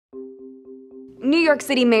New York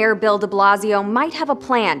City Mayor Bill de Blasio might have a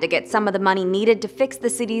plan to get some of the money needed to fix the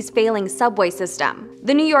city's failing subway system.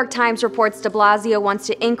 The New York Times reports de Blasio wants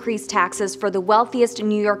to increase taxes for the wealthiest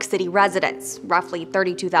New York City residents, roughly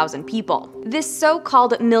 32,000 people. This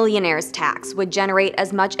so-called millionaires tax would generate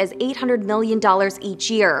as much as $800 million each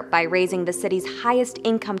year by raising the city's highest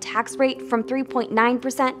income tax rate from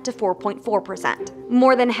 3.9% to 4.4%.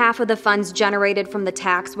 More than half of the funds generated from the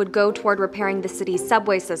tax would go toward repairing the city's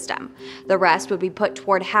subway system. The rest would be put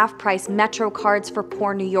toward half-price Metro cards for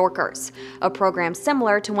poor New Yorkers, a program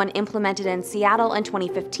similar to one implemented in Seattle in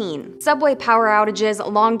 2015. Subway power outages,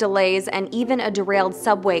 long delays, and even a derailed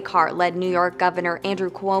subway car led New York Governor Andrew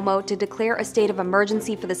Cuomo to declare a state of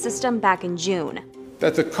emergency for the system back in June.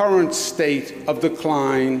 That the current state of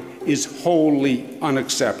decline is wholly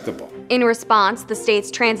unacceptable. In response, the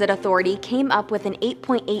state's transit authority came up with an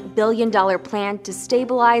 $8.8 billion plan to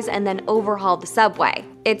stabilize and then overhaul the subway.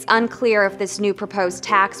 It's unclear if this new proposed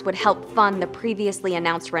tax would help fund the previously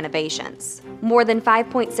announced renovations. More than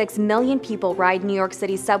 5.6 million people ride New York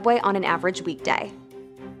City's subway on an average weekday.